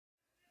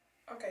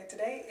Okay,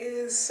 today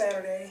is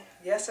Saturday.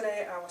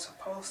 Yesterday I was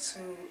supposed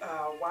to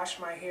wash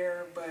my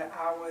hair, but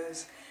I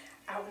was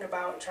out and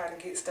about trying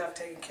to get stuff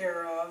taken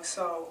care of.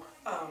 So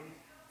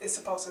it's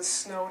supposed to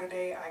snow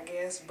today, I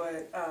guess,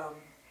 but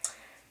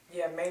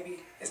yeah, maybe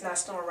it's not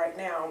snowing right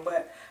now.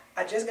 But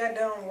I just got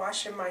done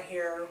washing my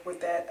hair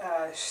with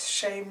that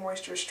Shea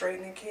Moisture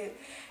Straightening kit,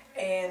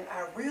 and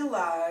I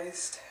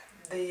realized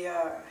the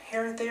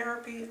hair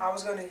therapy, I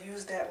was going to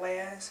use that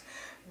last.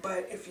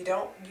 But if you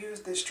don't use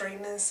the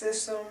straightening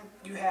system,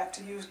 you have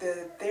to use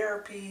the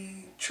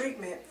therapy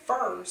treatment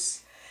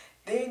first.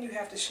 Then you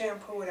have to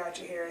shampoo it out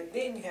your hair.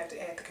 Then you have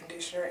to add the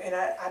conditioner. And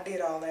I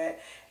did all that.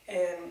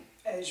 And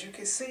as you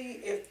can see,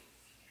 if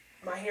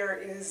my hair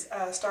is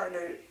starting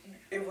to,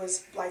 it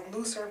was like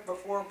looser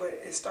before, but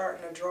it's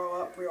starting to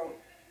draw up real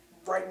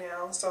right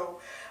now. So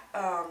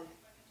I'm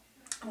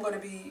going to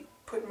be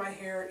putting my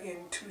hair in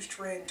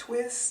 2-strand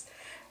twists.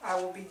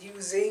 I will be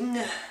using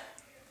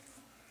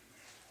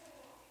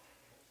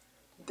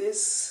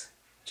this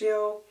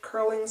gel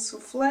curling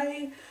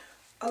souffle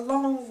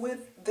along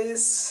with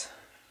this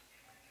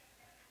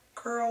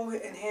curl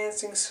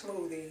enhancing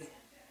smoothie.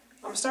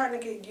 I'm starting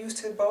to get used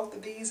to both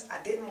of these.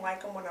 I didn't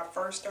like them when I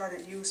first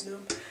started using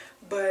them,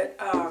 but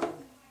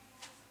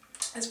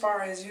as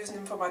far as using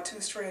them for my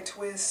 2-strand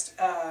twist,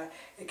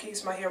 it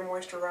keeps my hair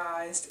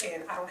moisturized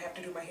and I don't have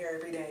to do my hair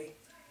every day.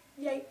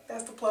 Yay,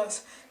 that's the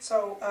plus.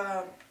 So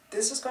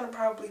this is going to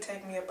probably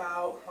take me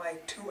about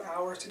like 2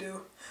 hours to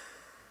do.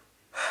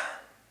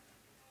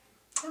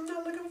 I'm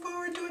not looking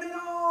forward to it at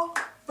all,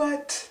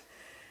 but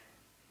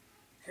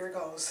here it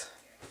goes.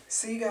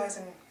 See you guys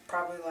in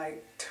probably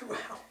like 2 hours.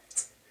 2 hours.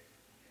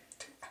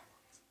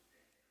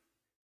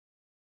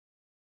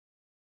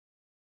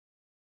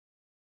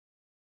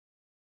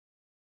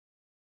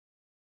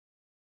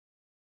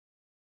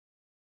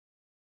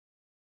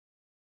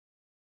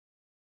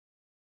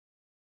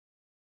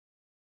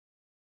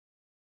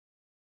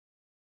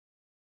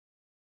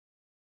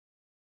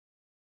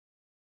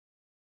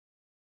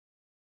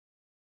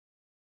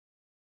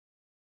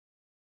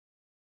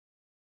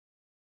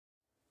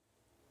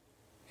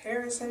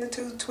 Hair is in the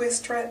two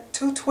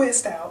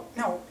twist out.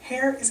 No,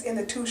 hair is in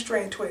the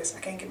 2-strand twist.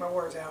 I can't get my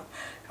words out.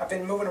 I've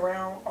been moving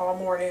around all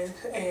morning,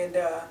 and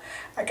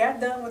I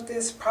got done with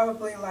this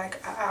probably like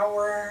an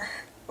hour.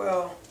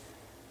 Well,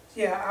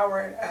 yeah, hour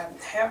and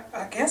half.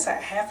 I guess a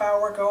half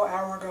hour ago.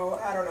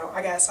 I don't know.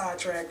 I got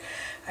sidetracked.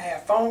 I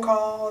had phone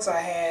calls. I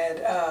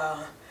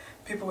had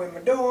people in my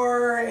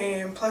door,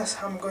 and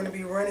plus I'm going to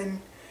be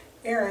running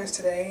errands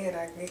today, and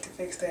I need to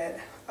fix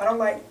that. I don't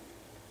like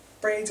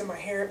braids in my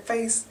hair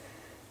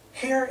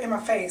in my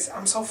face.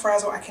 I'm so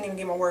frazzled I can't even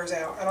get my words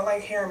out. I don't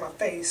like hair in my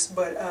face,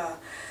 but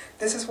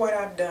this is what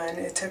I've done.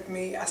 It took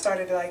me, I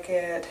started like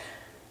at,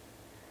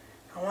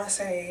 I want to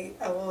say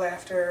a little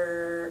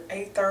after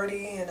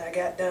 8:30, and I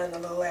got done a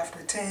little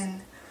after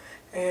 10,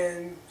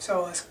 and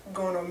so it's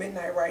going on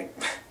midnight, right?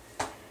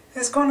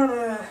 It's going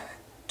on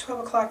 12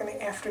 o'clock in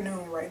the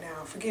afternoon right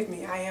now. Forgive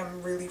me, I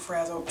am really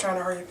frazzled, trying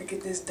to hurry up and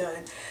get this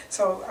done.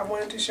 So I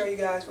wanted to show you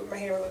guys what my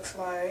hair looks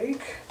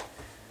like.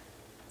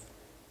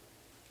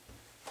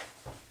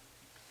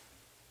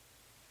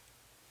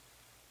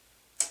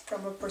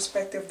 From a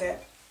perspective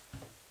that,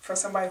 for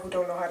somebody who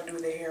don't know how to do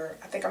their hair,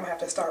 I think I'm going to have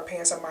to start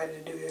paying somebody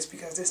to do this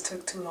because this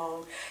took too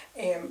long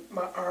and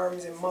my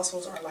arms and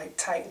muscles are like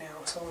tight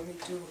now. So let me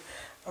do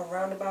a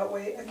roundabout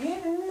way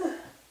again.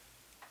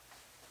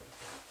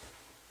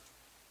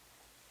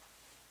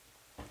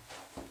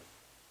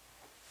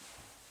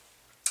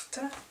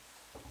 Ta-da.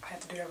 I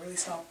have to do that really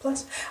soft.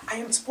 Plus, I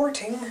am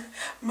sporting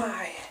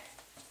my,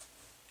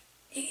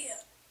 yeah.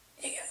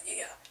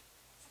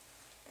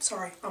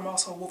 Sorry, I'm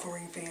also a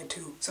Wolverine fan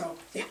too. So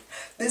yeah,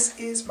 this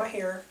is my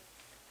hair,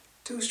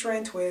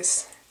 2-strand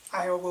twist.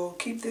 I will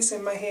keep this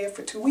in my head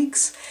for 2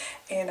 weeks,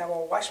 and I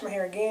will wash my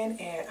hair again,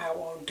 and I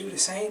will do the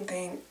same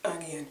thing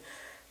again.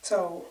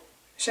 So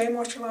Shea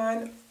Moisture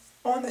Line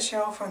on the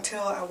shelf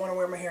until I want to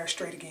wear my hair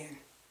straight again.